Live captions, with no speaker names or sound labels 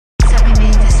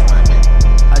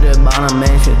bought a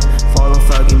mansion for them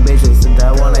fucking bitches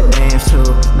that wanna dance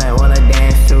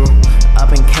to,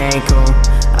 up in Cancun.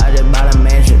 I just bought a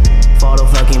mansion for them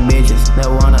fucking bitches that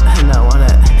wanna.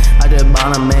 I just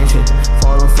bought a mansion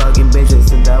for them fucking bitches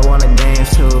that wanna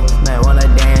dance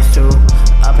to,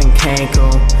 up in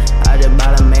Cancun. I just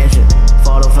bought a mansion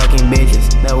for them fucking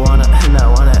bitches that wanna.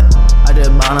 I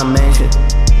just bought a mansion.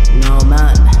 No, I'm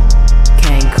not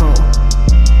Cancun,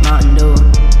 Mountain Dew.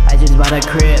 I just bought a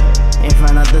crib in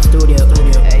front of the studio.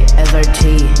 Ay,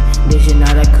 SRT, this shit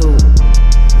not a coupe.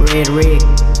 Red rig,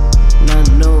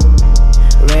 nothing new.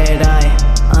 Red eye,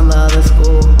 on the other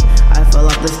school. I fell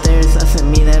off the stairs, I said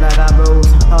me that I got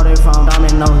bruised. Ordered from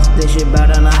Domino's, this shit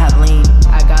better than have lean.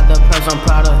 I got the press on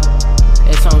Prada,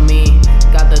 it's on me.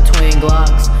 Got the twin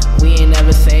Glocks, we ain't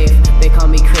never safe. They call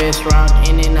me Chris Rock,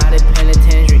 in and out of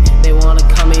penitentiary. They wanna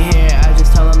come in here, I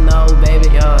just tell them no,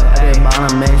 baby. Yo, I just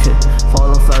bought a mansion